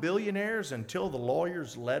become billionaires until the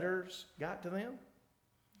lawyers' letters got to them?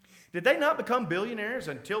 Did they not become billionaires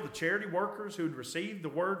until the charity workers who'd received the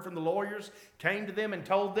word from the lawyers came to them and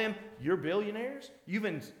told them, you're billionaires?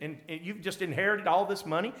 You've just inherited all this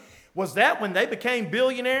money? Was that when they became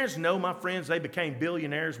billionaires? No, my friends, they became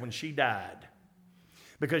billionaires when she died.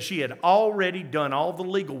 Because she had already done all the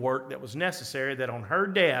legal work that was necessary, that on her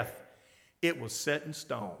death, it was set in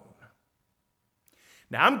stone.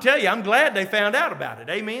 Now, I'm telling you, I'm glad they found out about it.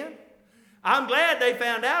 Amen? I'm glad they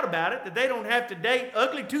found out about it, that they don't have to date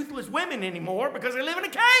ugly, toothless women anymore because they live in a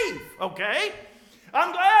cave, okay?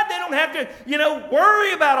 I'm glad they don't have to,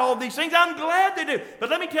 worry about all these things. I'm glad they do. But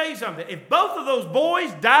let me tell you something. If both of those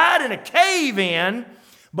boys died in a cave-in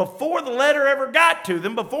before the letter ever got to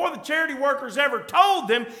them, before the charity workers ever told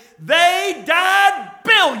them, they died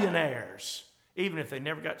billionaires, even if they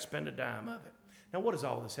never got to spend a dime of it. Now, what does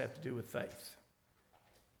all this have to do with faith?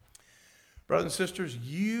 Brothers and sisters,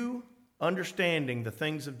 you understanding the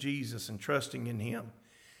things of Jesus and trusting in Him,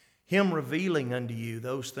 Him revealing unto you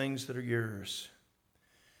those things that are yours.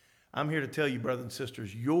 I'm here to tell you, brothers and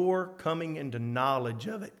sisters, your coming into knowledge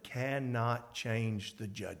of it cannot change the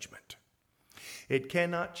judgment. It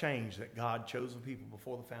cannot change that God chose a people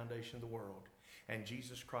before the foundation of the world, and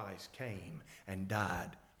Jesus Christ came and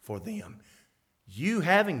died for them. You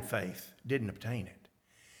having faith didn't obtain it.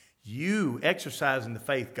 You exercising the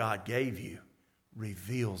faith God gave you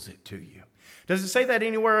reveals it to you. Does it say that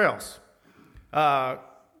anywhere else?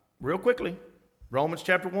 Real quickly, Romans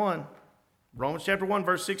chapter 1. Romans chapter 1,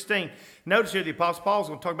 verse 16. Notice here the Apostle Paul is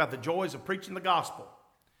going to talk about the joys of preaching the gospel.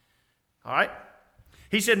 All right?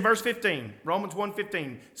 He said in verse 15, Romans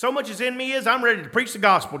 1:15, so much as in me is, I'm ready to preach the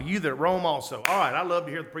gospel to you that at Rome also. All right, I love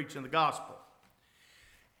to hear the preaching of the gospel.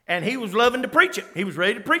 And he was loving to preach it. He was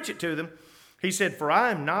ready to preach it to them. He said, for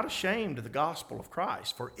I am not ashamed of the gospel of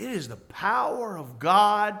Christ, for it is the power of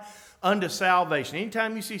God unto salvation.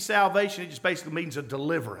 Anytime you see salvation, it just basically means a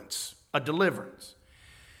deliverance. A deliverance.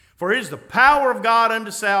 For it is the power of God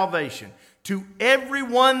unto salvation to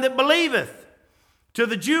everyone that believeth, to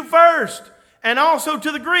the Jew first, and also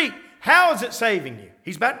to the Greek. How is it saving you?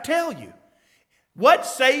 He's about to tell you. What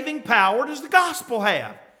saving power does the gospel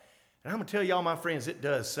have? And I'm going to tell y'all, my friends, it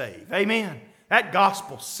does save. Amen. That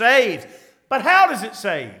gospel saves. But how does it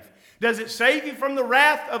save? Does it save you from the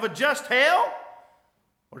wrath of a just hell?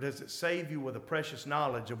 Or does it save you with a precious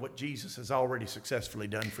knowledge of what Jesus has already successfully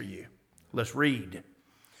done for you? Let's read.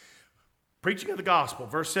 Preaching of the gospel,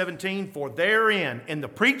 verse 17, for therein, in the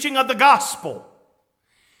preaching of the gospel,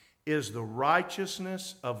 is the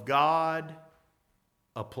righteousness of God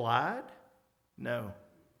applied? No.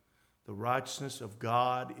 The righteousness of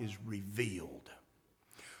God is revealed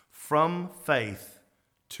from faith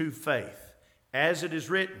to faith, as it is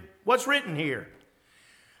written. What's written here?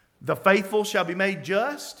 The faithful shall be made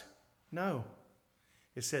just? No.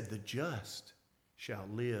 It said the just shall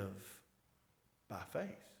live by faith.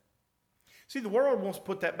 See, the world wants to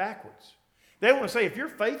put that backwards. They want to say, if you're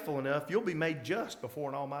faithful enough, you'll be made just before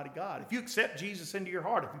an almighty God. If you accept Jesus into your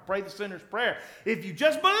heart, if you pray the sinner's prayer, if you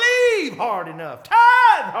just believe hard enough,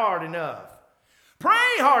 tithe hard enough, pray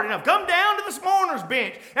hard enough, come down to this mourner's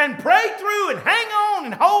bench and pray through and hang on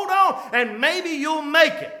and hold on, and maybe you'll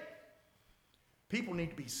make it. People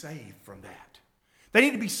need to be saved from that. They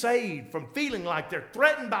need to be saved from feeling like they're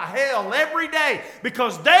threatened by hell every day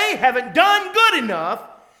because they haven't done good enough.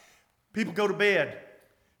 People go to bed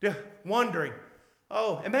wondering,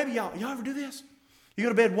 and maybe y'all ever do this? You go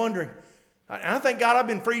to bed wondering, I thank God I've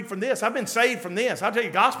been freed from this. I've been saved from this. I'll tell you,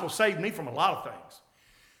 the gospel saved me from a lot of things.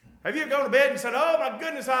 Have you ever gone to bed and said, oh my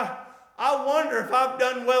goodness, I wonder if I've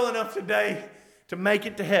done well enough today to make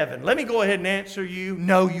it to heaven? Let me go ahead and answer you,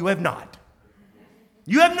 no, you have not.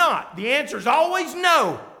 You have not. The answer is always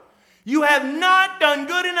no. You have not done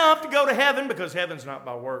good enough to go to heaven because heaven's not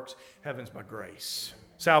by works. Heaven's by grace.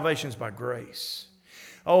 Salvation's by grace.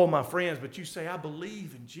 Oh, my friends, but you say, I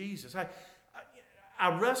believe in Jesus.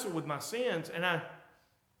 I wrestle with my sins, and I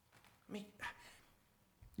mean,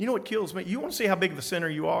 you know what kills me? You want to see how big of a sinner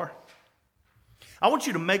you are? I want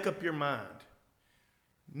you to make up your mind.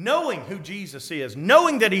 Knowing who Jesus is,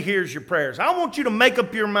 knowing that He hears your prayers, I want you to make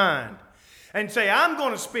up your mind and say, I'm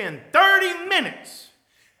going to spend 30 minutes.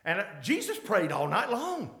 And Jesus prayed all night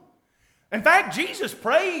long. In fact, Jesus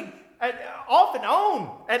prayed off and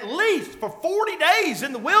on, at least for 40 days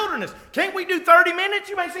in the wilderness. Can't we do 30 minutes?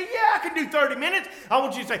 You may say, yeah, I can do 30 minutes. I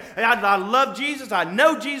want you to say, hey, I love Jesus. I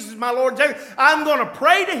know Jesus is my Lord and Savior. I'm going to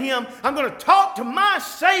pray to Him. I'm going to talk to my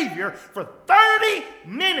Savior for 30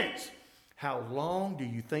 minutes. How long do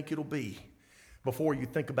you think it'll be before you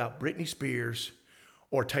think about Britney Spears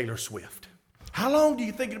or Taylor Swift? How long do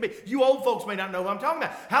you think it'll be? You old folks may not know what I'm talking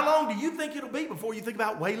about. How long do you think it'll be before you think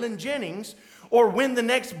about Waylon Jennings or when the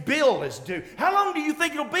next bill is due? How long do you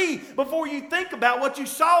think it'll be before you think about what you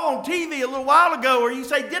saw on TV a little while ago, or you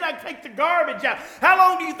say, did I take the garbage out? How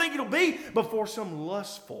long do you think it'll be before some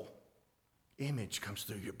lustful image comes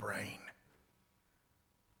through your brain?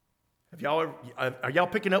 Are y'all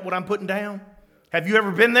picking up what I'm putting down? Have you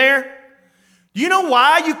ever been there? Do you know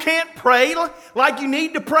why you can't pray like you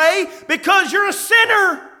need to pray? Because you're a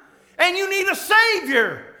sinner and you need a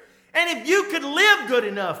Savior. And if you could live good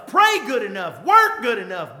enough, pray good enough, work good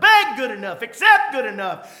enough, beg good enough, accept good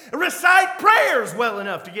enough, recite prayers well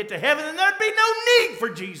enough to get to heaven, then there'd be no need for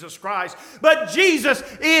Jesus Christ. But Jesus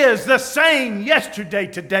is the same yesterday,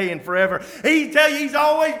 today, and forever. He tell you He's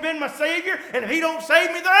always been my Savior, and if He don't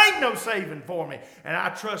save me, there ain't no saving for me. And I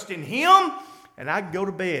trust in Him, and I can go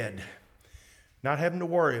to bed not having to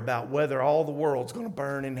worry about whether all the world's going to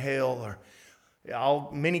burn in hell, or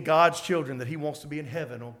many God's children that He wants to be in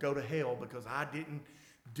heaven will go to hell because I didn't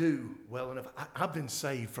do well enough. I've been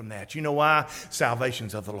saved from that. You know why?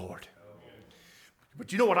 Salvation's of the Lord.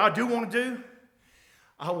 But you know what I do want to do?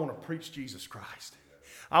 I want to preach Jesus Christ.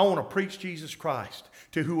 I want to preach Jesus Christ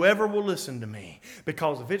to whoever will listen to me.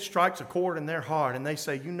 Because if it strikes a chord in their heart and they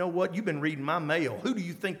say, you know what, you've been reading my mail. Who do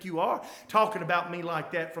you think you are talking about me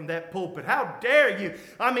like that from that pulpit? How dare you?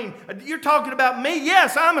 I mean, you're talking about me.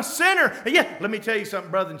 Yes, I'm a sinner. Yeah, let me tell you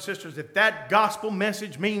something, brothers and sisters. If that gospel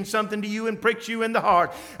message means something to you and pricks you in the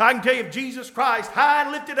heart, I can tell you if Jesus Christ high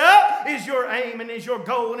and lifted up is your aim and is your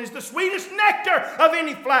goal and is the sweetest nectar of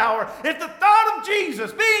any flower, if the thought of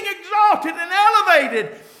Jesus being exalted and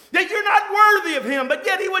elevated, that you're not worthy of Him, but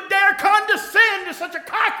yet He would dare condescend to such a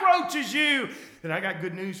cockroach as you, then I got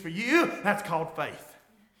good news for you. That's called faith.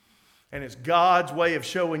 And it's God's way of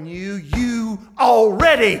showing you, you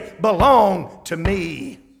already belong to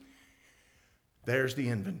me. There's the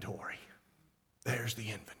inventory. There's the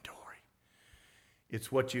inventory.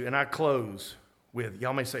 It's what you, and I close with,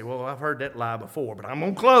 y'all may say, well, I've heard that lie before, but I'm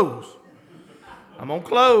going to close. I'm going to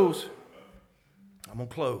close. I'm going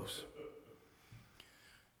to close.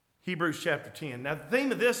 Hebrews chapter 10. Now, the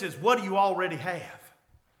theme of this is, what do you already have?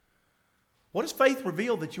 What does faith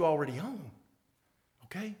reveal that you already own?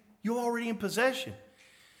 Okay? You're already in possession.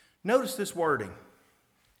 Notice this wording.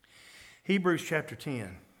 Hebrews chapter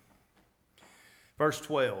 10, verse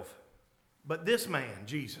 12. But this man,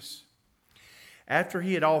 Jesus, after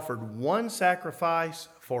He had offered one sacrifice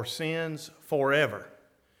for sins forever,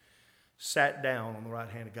 sat down on the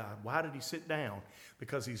right hand of God. Why did He sit down?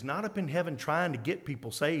 Because He's not up in heaven trying to get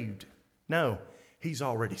people saved. No, He's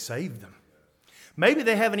already saved them. Maybe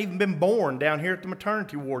they haven't even been born down here at the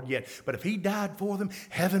maternity ward yet. But if He died for them,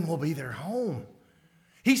 heaven will be their home.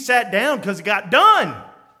 He sat down because it got done.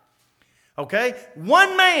 Okay?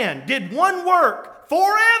 One man did one work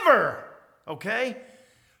forever. Okay?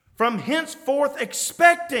 From henceforth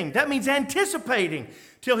expecting. That means anticipating.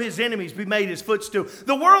 Till His enemies be made His footstool.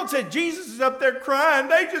 The world said, Jesus is up there crying.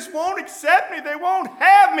 They just won't accept me. They won't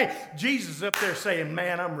have me. Jesus is up there saying,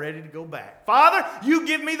 man, I'm ready to go back. Father, you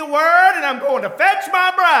give me the word and I'm going to fetch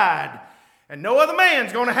my bride. And no other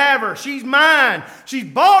man's going to have her. She's mine. She's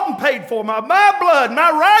bought and paid for. My blood,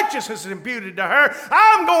 my righteousness is imputed to her.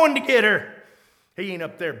 I'm going to get her. He ain't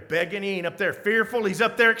up there begging. He ain't up there fearful. He's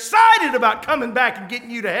up there excited about coming back and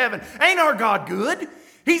getting you to heaven. Ain't our God good?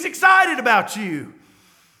 He's excited about you.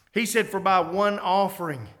 He said, for by one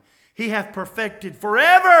offering He hath perfected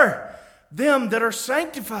forever them that are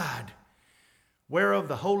sanctified, whereof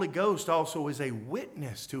the Holy Ghost also is a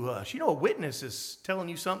witness to us. You know, a witness is telling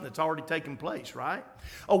you something that's already taken place, right?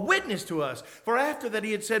 A witness to us. For after that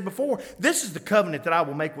He had said before, this is the covenant that I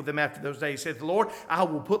will make with them after those days, saith the Lord. I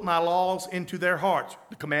will put my laws into their hearts.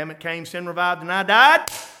 The commandment came, sin revived, and I died.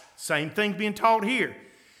 Same thing being taught here.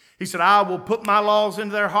 He said, I will put my laws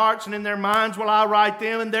into their hearts, and in their minds will I write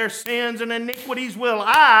them, and their sins and iniquities will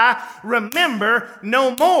I remember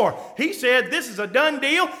no more. He said, this is a done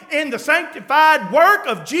deal in the sanctified work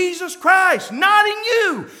of Jesus Christ, not in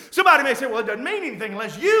you. Somebody may say, well, it doesn't mean anything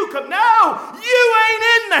unless you come. No, you ain't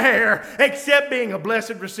in there except being a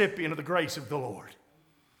blessed recipient of the grace of the Lord.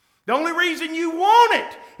 The only reason you want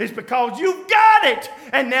it is because you've got it,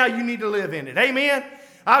 and now you need to live in it. Amen?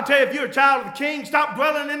 I'll tell you, if you're a child of the King, stop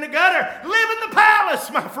dwelling in the gutter. Live in the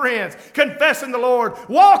palace, my friends. Confessing the Lord,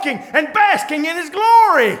 walking and basking in His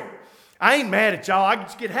glory. I ain't mad at y'all. I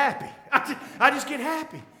just get happy. I just get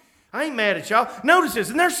happy. I ain't mad at y'all. Notice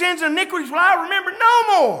this. And their sins and iniquities will I remember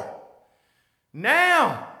no more.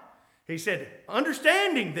 Now, He said,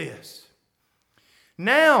 understanding this.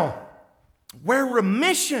 Now, where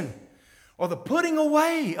remission or the putting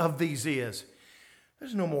away of these is,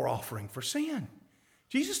 there's no more offering for sin.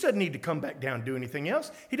 Jesus doesn't need to come back down and do anything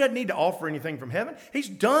else. He doesn't need to offer anything from heaven. He's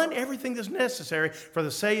done everything that's necessary for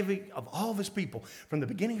the saving of all of His people from the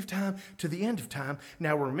beginning of time to the end of time.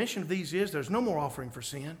 Now, remission of these is there's no more offering for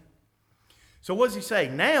sin. So what does He say?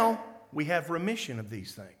 Now we have remission of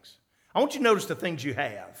these things. I want you to notice the things you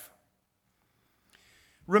have.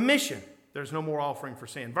 Remission. There's no more offering for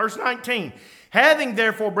sin. Verse 19, having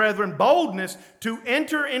therefore, brethren, boldness to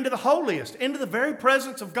enter into the holiest, into the very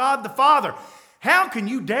presence of God the Father. How can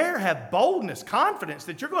you dare have boldness, confidence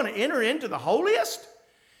that you're going to enter into the holiest?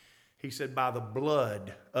 He said, by the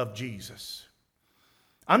blood of Jesus.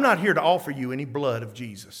 I'm not here to offer you any blood of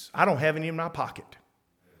Jesus. I don't have any in my pocket.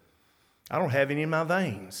 I don't have any in my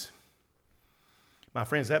veins. My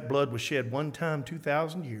friends, that blood was shed one time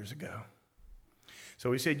 2,000 years ago.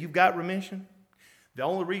 So he said, you've got remission. The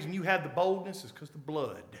only reason you have the boldness is because the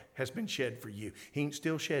blood has been shed for you. He ain't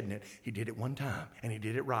still shedding it. He did it one time, and he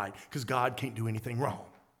did it right, because God can't do anything wrong.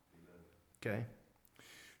 Okay?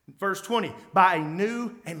 Verse 20, by a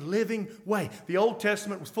new and living way. The Old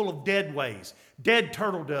Testament was full of dead ways, dead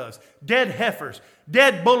turtle doves, dead heifers,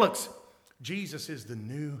 dead bullocks. Jesus is the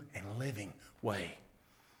new and living way.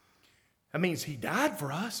 That means he died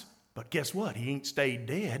for us, but guess what? He ain't stayed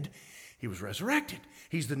dead. He was resurrected.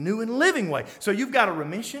 He's the new and living way. So you've got a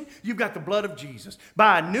remission. You've got the blood of Jesus.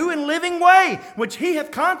 By a new and living way, which he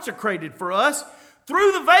hath consecrated for us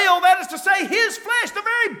through the veil, that is to say, his flesh, the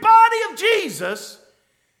very body of Jesus,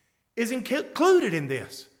 is included in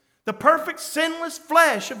this. The perfect sinless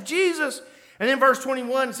flesh of Jesus. And then verse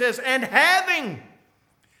 21 says, and having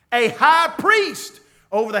a high priest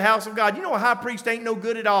over the house of God. You know, a high priest ain't no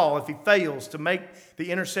good at all if he fails to make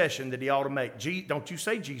the intercession that he ought to make. Don't you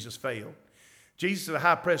say Jesus failed. Jesus is a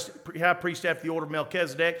high priest after the order of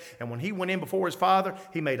Melchizedek, and when he went in before his Father,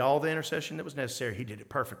 he made all the intercession that was necessary. He did it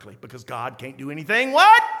perfectly, because God can't do anything,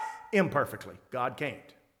 what? Imperfectly. God can't.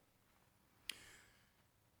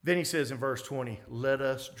 Then he says in verse 20, let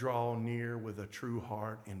us draw near with a true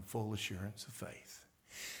heart in full assurance of faith.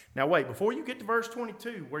 Now wait, before you get to verse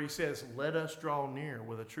 22, where he says, let us draw near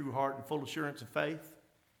with a true heart and full assurance of faith,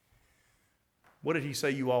 what did he say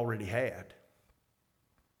you already had?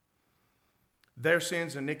 Their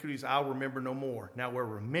sins and iniquities I'll remember no more. Now where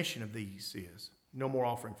remission of these is, no more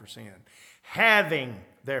offering for sin. Having,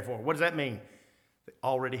 therefore, what does that mean? They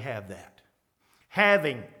already have that.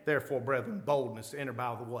 Having, therefore, brethren, boldness to enter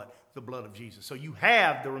by the what? The blood of Jesus. So you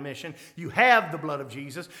have the remission. You have the blood of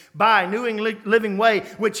Jesus by a new and living way,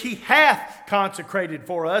 which he hath consecrated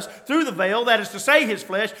for us through the veil, that is to say, his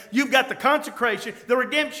flesh. You've got the consecration, the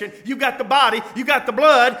redemption. You've got the body. You've got the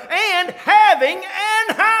blood. And having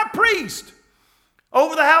an high priest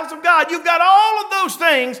over the house of God. You've got all of those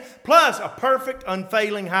things, plus a perfect,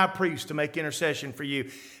 unfailing high priest to make intercession for you.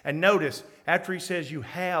 And notice, after he says you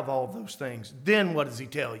have all those things, then what does he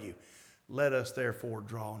tell you? Let us therefore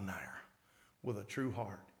draw nigh with a true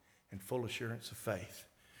heart and full assurance of faith.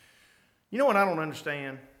 You know what I don't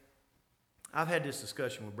understand? I've had this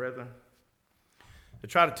discussion with brethren. They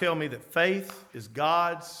try to tell me that faith is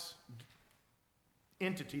God's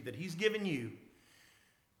entity that he's given you.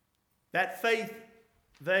 That faith,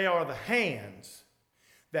 they are the hands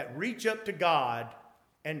that reach up to God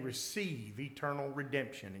and receive eternal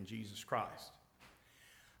redemption in Jesus Christ.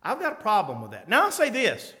 I've got a problem with that. Now I'll say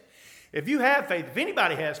this. If you have faith, if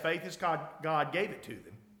anybody has faith, it's God gave it to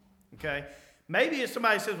them. Okay? Maybe if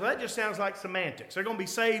somebody says, well, that just sounds like semantics. They're going to be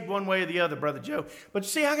saved one way or the other, Brother Joe. But you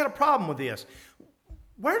see, I got a problem with this.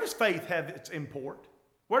 Where does faith have its import?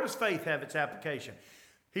 Where does faith have its application?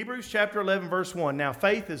 Hebrews chapter 11, verse 1. Now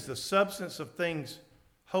faith is the substance of things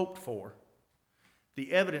hoped for,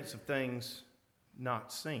 the evidence of things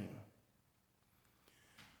not seen.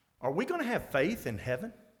 Are we going to have faith in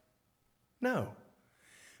heaven? No.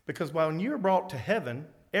 Because when you're brought to heaven,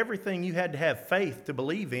 everything you had to have faith to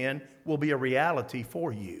believe in will be a reality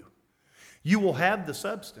for you. You will have the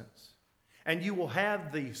substance, and you will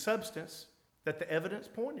have the substance that the evidence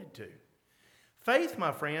pointed to. Faith,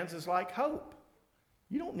 my friends, is like hope.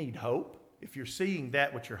 You don't need hope if you're seeing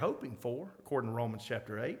that what you're hoping for, according to Romans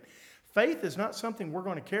chapter 8. Faith is not something we're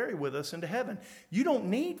going to carry with us into heaven. You don't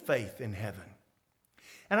need faith in heaven.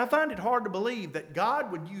 And I find it hard to believe that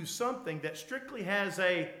God would use something that strictly has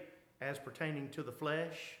a, as pertaining to the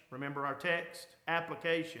flesh, remember our text,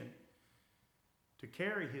 application, to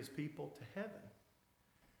carry his people to heaven.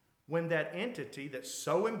 When that entity that's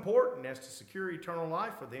so important as to secure eternal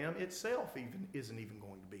life for them itself isn't even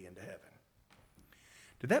going to be into heaven.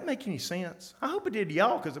 Did that make any sense? I hope it did to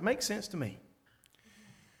y'all, because it makes sense to me.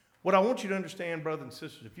 What I want you to understand, brothers and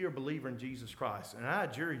sisters, if you're a believer in Jesus Christ, and I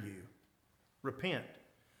adjure you, repent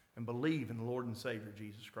and believe in the Lord and Savior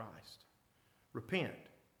Jesus Christ. Repent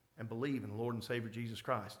and believe in the Lord and Savior Jesus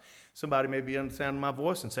Christ. Somebody may be under the sound of my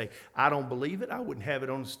voice and say, I don't believe it. I wouldn't have it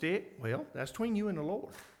on a stick. Well, that's between you and the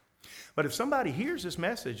Lord. But if somebody hears this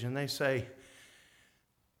message and they say,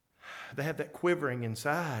 they have that quivering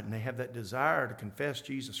inside and they have that desire to confess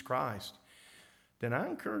Jesus Christ, then I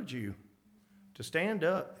encourage you to stand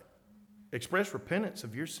up, express repentance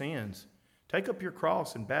of your sins, take up your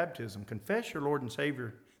cross in baptism, confess your Lord and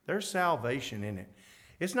Savior. There's salvation in it.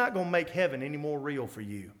 It's not going to make heaven any more real for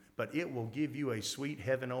you, but it will give you a sweet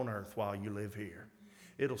heaven on earth while you live here.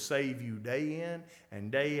 It'll save you day in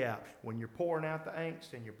and day out. When you're pouring out the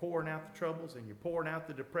angst and you're pouring out the troubles and you're pouring out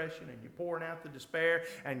the depression and you're pouring out the despair,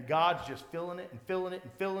 and God's just filling it and filling it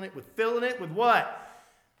and filling it with what?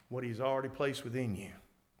 What He's already placed within you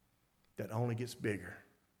that only gets bigger.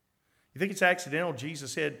 You think it's accidental?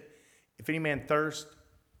 Jesus said, if any man thirst,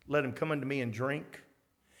 let him come unto me and drink,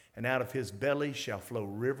 and out of his belly shall flow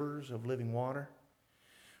rivers of living water.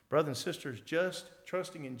 Brothers and sisters, just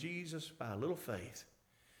trusting in Jesus by a little faith,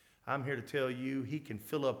 I'm here to tell you He can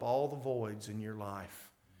fill up all the voids in your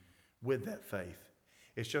life with that faith.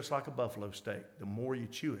 It's just like a buffalo steak. The more you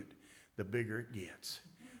chew it, the bigger it gets.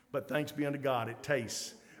 But thanks be unto God, it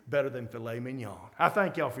tastes better than filet mignon. I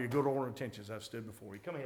thank y'all for your good order and attention as I've stood before you. Come ahead.